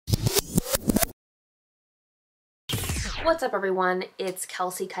What's up everyone, it's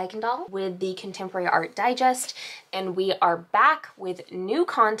Kelsey Kuykendall with the Contemporary Art Digest, and we are back with new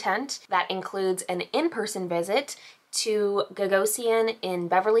content that includes an in-person visit to Gagosian in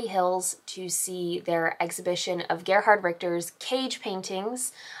Beverly Hills to see their exhibition of Gerhard Richter's cage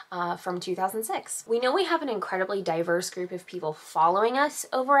paintings from 2006. We know we have an incredibly diverse group of people following us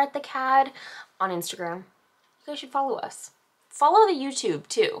over at the CAD on Instagram. You guys should follow us. Follow the YouTube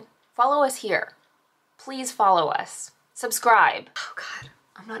too. Follow us here. Please follow us. Subscribe. Oh God,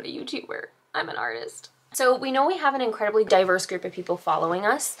 I'm not a YouTuber. I'm an artist. So we know we have an incredibly diverse group of people following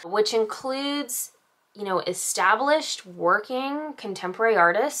us, which includes, you know, established working contemporary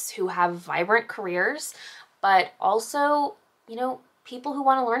artists who have vibrant careers, but also, you know, people who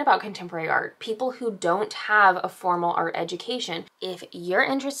want to learn about contemporary art, people who don't have a formal art education. If you're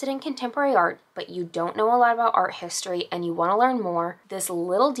interested in contemporary art, but you don't know a lot about art history and you want to learn more, this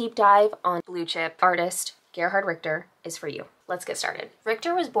little deep dive on blue chip artist Gerhard Richter is for you. Let's get started.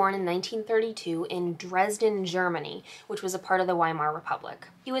 Richter was born in 1932 in Dresden, Germany, which was a part of the Weimar Republic.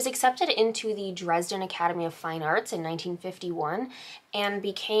 He was accepted into the Dresden Academy of Fine Arts in 1951 and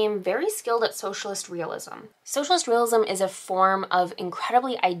became very skilled at socialist realism. Socialist realism is a form of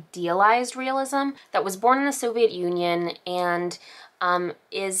incredibly idealized realism that was born in the Soviet Union and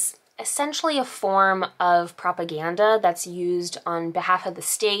is essentially a form of propaganda that's used on behalf of the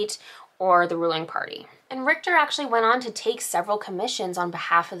state or the ruling party. And Richter actually went on to take several commissions on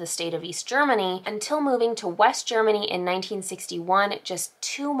behalf of the state of East Germany until moving to West Germany in 1961, just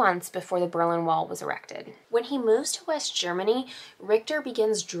 2 months before the Berlin Wall was erected. When he moves to West Germany, Richter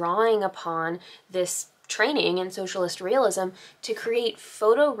begins drawing upon this training in socialist realism to create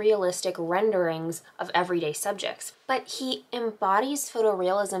photorealistic renderings of everyday subjects. But he embodies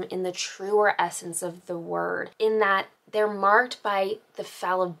photorealism in the truer essence of the word, in that they're marked by the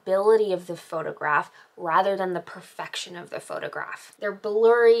fallibility of the photograph rather than the perfection of the photograph. They're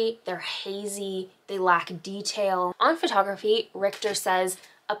blurry, they're hazy, they lack detail. On photography, Richter says,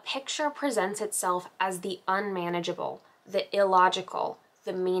 a picture presents itself as the unmanageable, the illogical,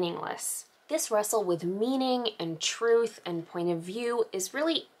 the meaningless. This wrestle with meaning and truth and point of view is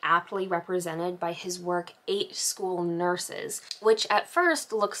really aptly represented by his work 8 School Nurses, which at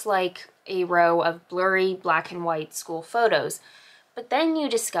first looks like a row of blurry black and white school photos. But then you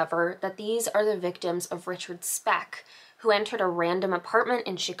discover that these are the victims of Richard Speck, who entered a random apartment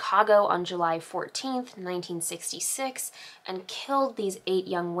in Chicago on July 14th, 1966, and killed these 8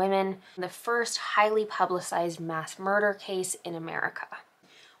 young women in the first highly publicized mass murder case in America.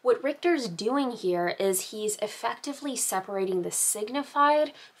 What Richter's doing here is he's effectively separating the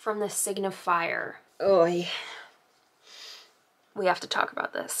signified from the signifier. Oy. We have to talk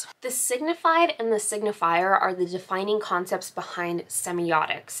about this. The signified and the signifier are the defining concepts behind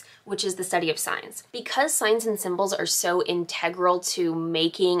semiotics, which is the study of signs. Because signs and symbols are so integral to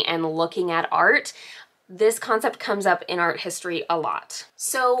making and looking at art, this concept comes up in art history a lot.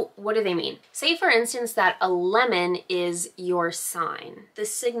 So what do they mean? Say for instance that a lemon is your sign. The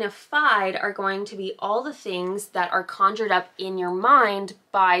signified are going to be all the things that are conjured up in your mind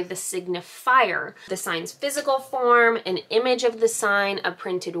by the signifier. The sign's physical form, an image of the sign, a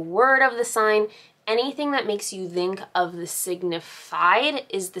printed word of the sign, anything that makes you think of the signified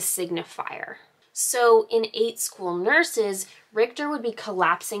is the signifier. So in 8 School Nurses, Richter would be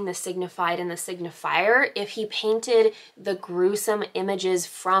collapsing the signified and the signifier if he painted the gruesome images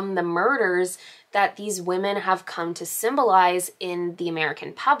from the murders that these women have come to symbolize in the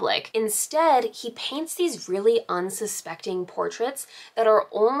American public. Instead, he paints these really unsuspecting portraits that are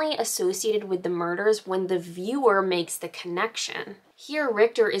only associated with the murders when the viewer makes the connection. Here,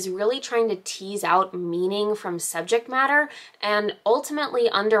 Richter is really trying to tease out meaning from subject matter and ultimately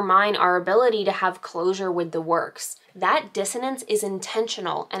undermine our ability to have closure with the works. That dissonance is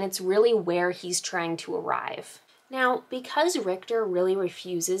intentional, and it's really where he's trying to arrive. Now, because Richter really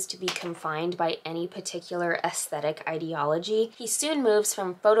refuses to be confined by any particular aesthetic ideology, he soon moves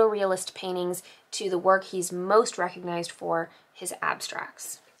from photorealist paintings to the work he's most recognized for, his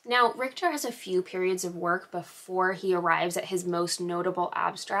abstracts. Now, Richter has a few periods of work before he arrives at his most notable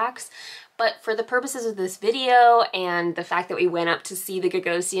abstracts, but for the purposes of this video and the fact that we went up to see the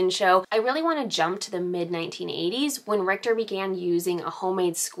Gagosian show, I really want to jump to the mid-1980s when Richter began using a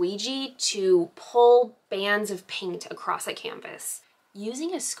homemade squeegee to pull bands of paint across a canvas.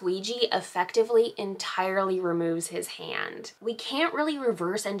 Using a squeegee effectively entirely removes his hand. We can't really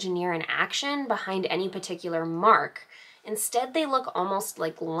reverse engineer an action behind any particular mark. Instead, they look almost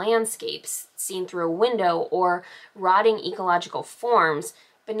like landscapes seen through a window or rotting ecological forms,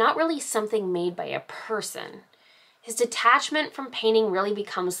 but not really something made by a person. His detachment from painting really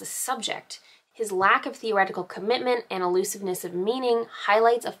becomes the subject. His lack of theoretical commitment and elusiveness of meaning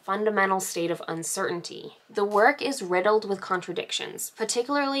highlights a fundamental state of uncertainty. The work is riddled with contradictions,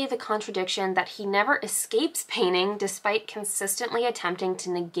 particularly the contradiction that he never escapes painting despite consistently attempting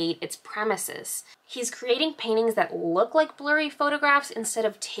to negate its premises. He's creating paintings that look like blurry photographs instead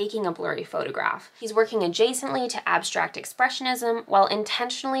of taking a blurry photograph. He's working adjacently to abstract expressionism while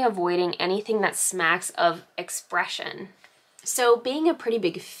intentionally avoiding anything that smacks of expression. So being a pretty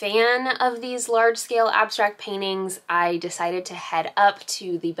big fan of these large-scale abstract paintings, I decided to head up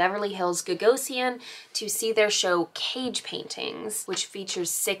to the Beverly Hills Gagosian to see their show Cage Paintings, which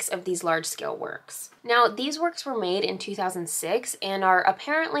features 6 of these large-scale works. Now, these works were made in 2006 and are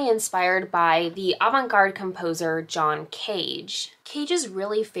apparently inspired by the avant-garde composer John Cage. Cage is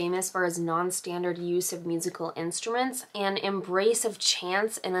really famous for his non-standard use of musical instruments and embrace of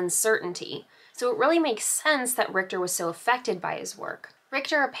chance and uncertainty. So it really makes sense that Richter was so affected by his work.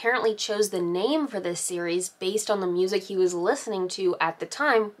 Richter apparently chose the name for this series based on the music he was listening to at the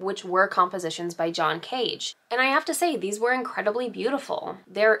time, which were compositions by John Cage. And I have to say, these were incredibly beautiful.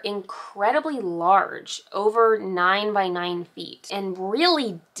 They're incredibly large, over 9 by 9 feet, and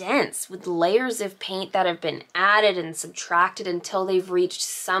really dense with layers of paint that have been added and subtracted until they've reached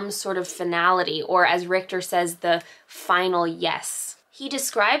some sort of finality, or as Richter says, the final yes. He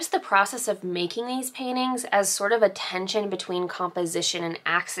describes the process of making these paintings as sort of a tension between composition and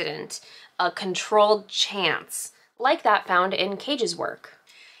accident, a controlled chance, like that found in Cage's work.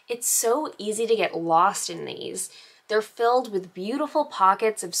 It's so easy to get lost in these. They're filled with beautiful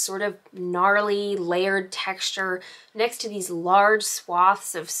pockets of sort of gnarly, layered texture next to these large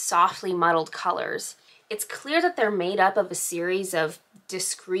swaths of softly muddled colors. It's clear that they're made up of a series of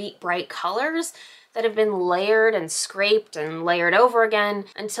discrete, bright colors that have been layered and scraped and layered over again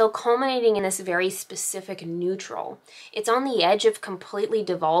until culminating in this very specific neutral. It's on the edge of completely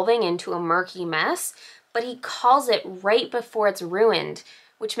devolving into a murky mess, but he calls it right before it's ruined,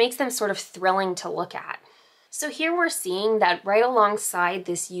 which makes them sort of thrilling to look at. So here we're seeing that right alongside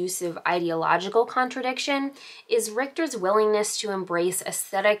this use of ideological contradiction is Richter's willingness to embrace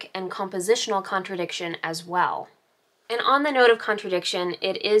aesthetic and compositional contradiction as well. And on the note of contradiction,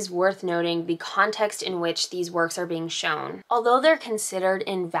 it is worth noting the context in which these works are being shown. Although they're considered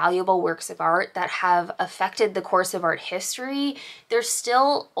invaluable works of art that have affected the course of art history, they're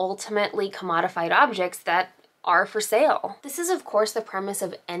still ultimately commodified objects that are for sale. This is of course the premise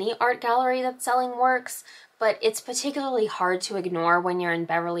of any art gallery that's selling works, but it's particularly hard to ignore when you're in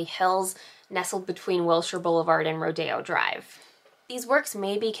Beverly Hills, nestled between Wilshire Boulevard and Rodeo Drive. These works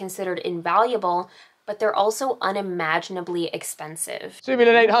may be considered invaluable, but they're also unimaginably expensive.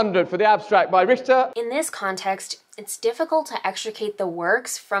 2,800,000 for the abstract by Richter. In this context, it's difficult to extricate the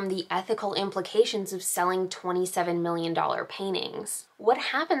works from the ethical implications of selling $27 million paintings. What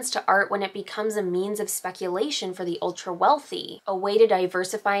happens to art when it becomes a means of speculation for the ultra-wealthy, a way to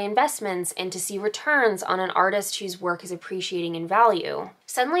diversify investments and to see returns on an artist whose work is appreciating in value?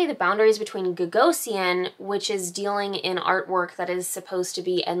 Suddenly the boundaries between Gagosian, which is dealing in artwork that is supposed to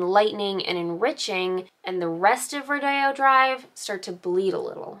be enlightening and enriching, and the rest of Rodeo Drive start to bleed a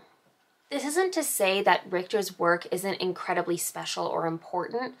little. This isn't to say that Richter's work isn't incredibly special or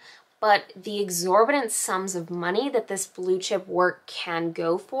important, but the exorbitant sums of money that this blue chip work can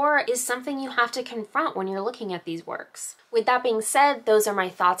go for is something you have to confront when you're looking at these works. With that being said, those are my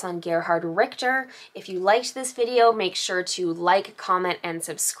thoughts on Gerhard Richter. If you liked this video, make sure to like, comment, and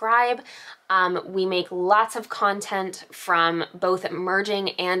subscribe. We make lots of content from both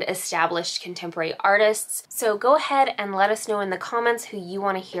emerging and established contemporary artists. So go ahead and let us know in the comments who you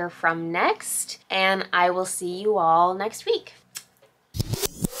want to hear from next, and I will see you all next week.